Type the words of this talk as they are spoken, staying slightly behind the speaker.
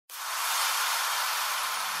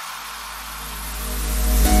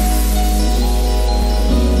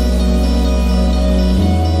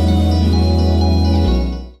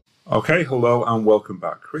Okay, hello and welcome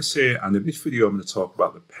back. Chris here, and in this video I'm going to talk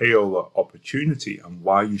about the Payola opportunity and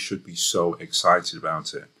why you should be so excited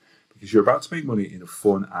about it. Because you're about to make money in a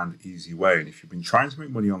fun and easy way, and if you've been trying to make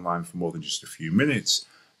money online for more than just a few minutes,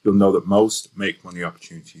 you'll know that most make money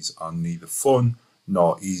opportunities are neither fun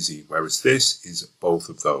nor easy, whereas this is both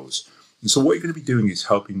of those. And so what you're going to be doing is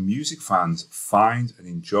helping music fans find and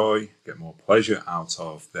enjoy, get more pleasure out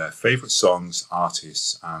of their favourite songs,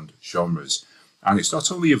 artists and genres. And it's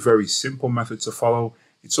not only a very simple method to follow,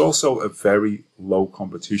 it's also a very low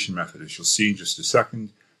competition method, as you'll see in just a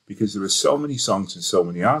second, because there are so many songs and so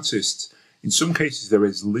many artists. In some cases, there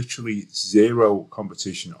is literally zero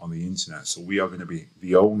competition on the internet. So we are going to be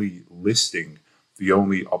the only listing, the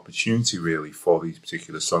only opportunity really for these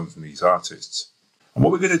particular songs and these artists. And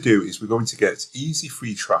what we're going to do is we're going to get easy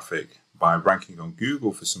free traffic by ranking on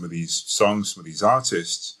Google for some of these songs, some of these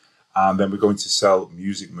artists. And then we're going to sell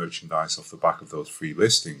music merchandise off the back of those free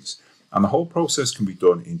listings. And the whole process can be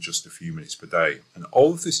done in just a few minutes per day. And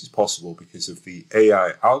all of this is possible because of the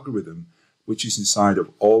AI algorithm, which is inside of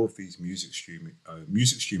all of these music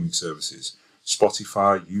streaming services: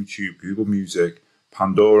 Spotify, YouTube, Google Music,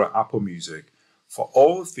 Pandora, Apple Music. For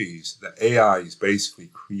all of these, the AI is basically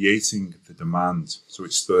creating the demand. So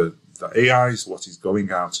it's the AI is what is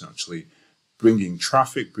going out and actually bringing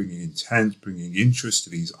traffic, bringing intent, bringing interest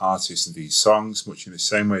to these artists and these songs, much in the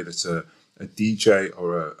same way that a DJ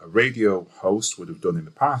or a radio host would have done in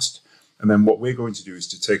the past. And then what we're going to do is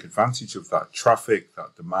to take advantage of that traffic,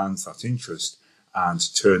 that demand, that interest, and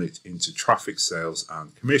turn it into traffic sales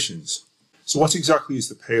and commissions. So what exactly is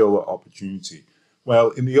the Payola opportunity?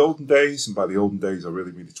 Well, in the olden days, and by the olden days I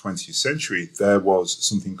really mean the 20th century, there was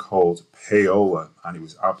something called Payola, and it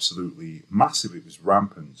was absolutely massive. It was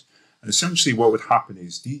rampant. And essentially what would happen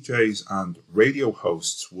is DJs and radio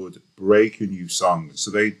hosts would break a new song. So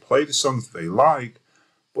they'd play the songs that they like,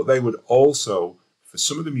 but they would also, for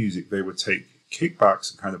some of the music, they would take kickbacks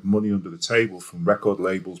and kind of money under the table from record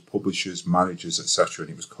labels, publishers, managers, etc.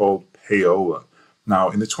 And it was called Payola. Now,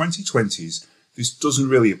 in the 2020s, this doesn't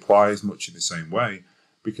really apply as much in the same way,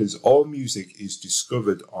 because all music is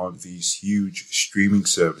discovered on these huge streaming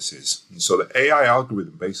services. And so the AI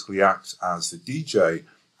algorithm basically acts as the DJ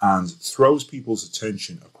and throws people's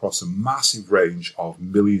attention across a massive range of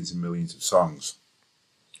millions and millions of songs.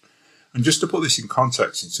 And just to put this in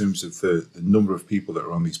context in terms of the number of people that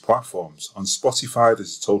are on these platforms, on Spotify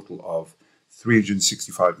there's a total of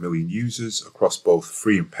 365 million users across both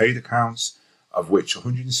free and paid accounts, of which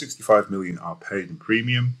 165 million are paid and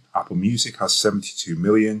premium. Apple Music has 72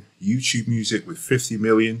 million, YouTube Music with 50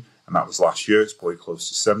 million, and that was last year, it's probably close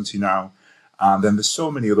to 70 now. And then there's so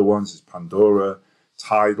many other ones, there's Pandora,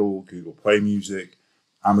 Tidal, Google Play Music,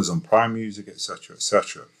 Amazon Prime Music, etc.,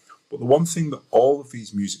 etc. But the one thing that all of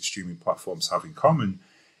these music streaming platforms have in common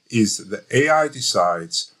is that the AI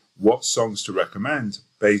decides what songs to recommend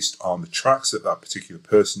based on the tracks that that particular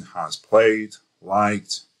person has played,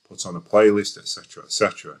 liked, put on a playlist, etc.,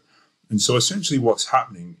 etc. And so essentially what's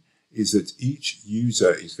happening is that each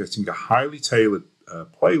user is getting a highly tailored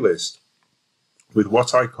playlist with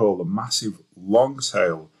what I call a massive long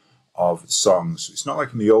tail of songs. It's not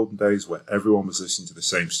like in the olden days where everyone was listening to the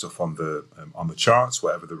same stuff on the charts,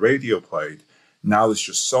 whatever the radio played. Now there's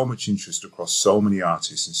just so much interest across so many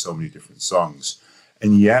artists and so many different songs.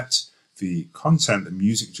 And yet the content, the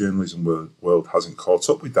music journalism world hasn't caught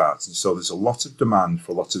up with that. And so there's a lot of demand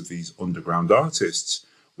for a lot of these underground artists,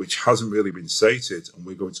 which hasn't really been sated. And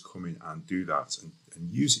we're going to come in and do that and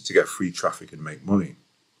use it to get free traffic and make money.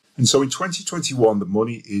 And so in 2021, the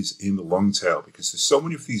money is in the long tail, because there's so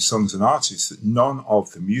many of these songs and artists that none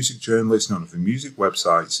of the music journalists, none of the music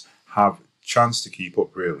websites have chance to keep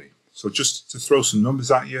up really. So just to throw some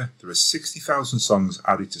numbers at you, there are 60,000 songs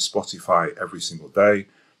added to Spotify every single day.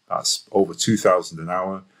 That's over 2,000 an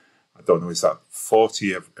hour. I don't know, is that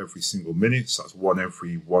 40 every single minute? So that's one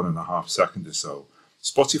every 1.5 seconds or so.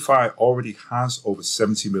 Spotify already has over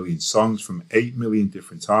 70 million songs from 8 million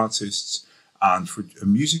different artists. And for a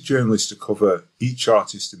music journalist to cover each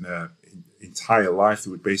artist in their entire life,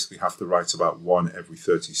 they would basically have to write about one every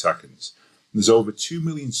 30 seconds. And there's over 2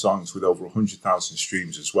 million songs with over 100,000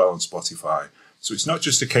 streams as well on Spotify. So it's not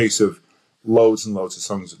just a case of loads and loads of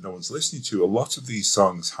songs that no one's listening to. A lot of these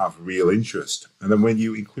songs have real interest. And then when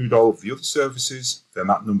you include all of the other services, then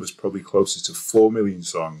that number is probably closer to 4 million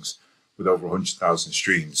songs with over 100,000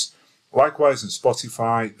 streams. Likewise, on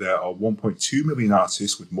Spotify, there are 1.2 million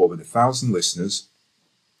artists with more than 1,000 listeners.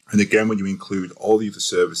 And again, when you include all the other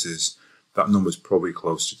services, that number is probably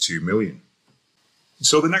close to 2 million.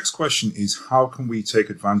 So the next question is, how can we take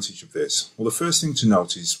advantage of this? Well, the first thing to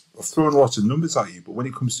note is I've thrown a lot of numbers at you, but when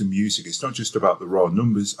it comes to music, it's not just about the raw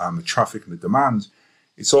numbers and the traffic and the demand.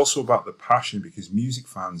 It's also about the passion, because music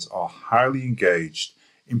fans are highly engaged,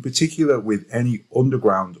 in particular with any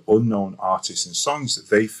underground, unknown artists and songs that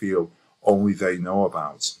they feel only they know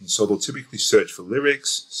about. And so they'll typically search for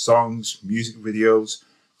lyrics, songs, music videos,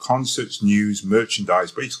 concerts, news,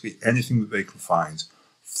 merchandise, basically anything that they can find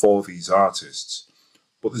for these artists.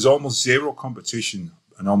 But there's almost zero competition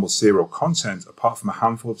and almost zero content apart from a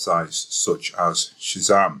handful of sites such as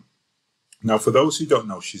Shazam. Now, for those who don't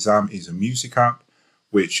know, Shazam is a music app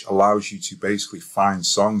which allows you to basically find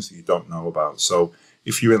songs that you don't know about. So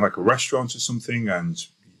if you're in like a restaurant or something and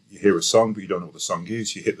you hear a song but you don't know what the song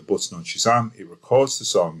is, you hit the button on Shazam, it records the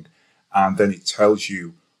song, and then it tells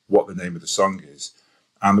you what the name of the song is.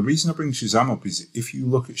 And the reason I bring Shazam up is if you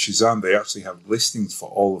look at Shazam, they actually have listings for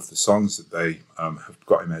all of the songs that they have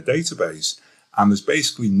got in their database. And there's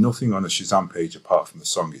basically nothing on a Shazam page apart from the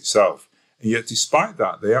song itself. And yet, despite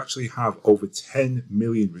that, they actually have over 10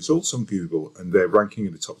 million results on Google, and they're ranking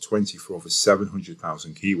in the top 20 for over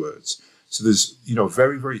 700,000 keywords. So there's,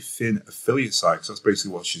 very, very thin affiliate site, because that's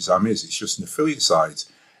basically what Shazam is. It's just an affiliate site.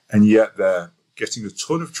 And yet they're getting a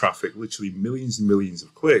ton of traffic, literally millions and millions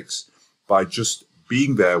of clicks, by just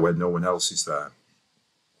being there when no one else is there.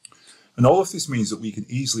 And all of this means that we can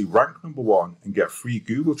easily rank #1 and get free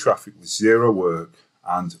Google traffic with zero work,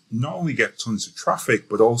 and not only get tons of traffic,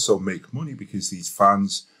 but also make money, because these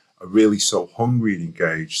fans are really so hungry and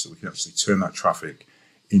engaged that we can actually turn that traffic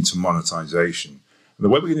into monetization. And the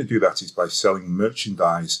way we're going to do that is by selling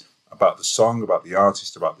merchandise about the song, about the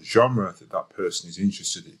artist, about the genre that that person is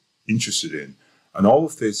interested in. And all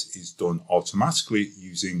of this is done automatically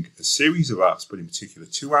using a series of apps, but in particular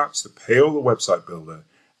 2 apps, the Payola website builder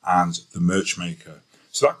and the merch maker.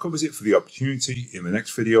 So that covers it for the opportunity. In the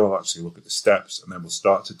next video, I'll actually look at the steps, and then we'll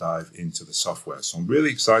start to dive into the software. So I'm really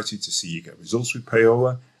excited to see you get results with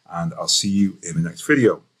Payola, and I'll see you in the next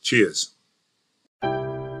video. Cheers.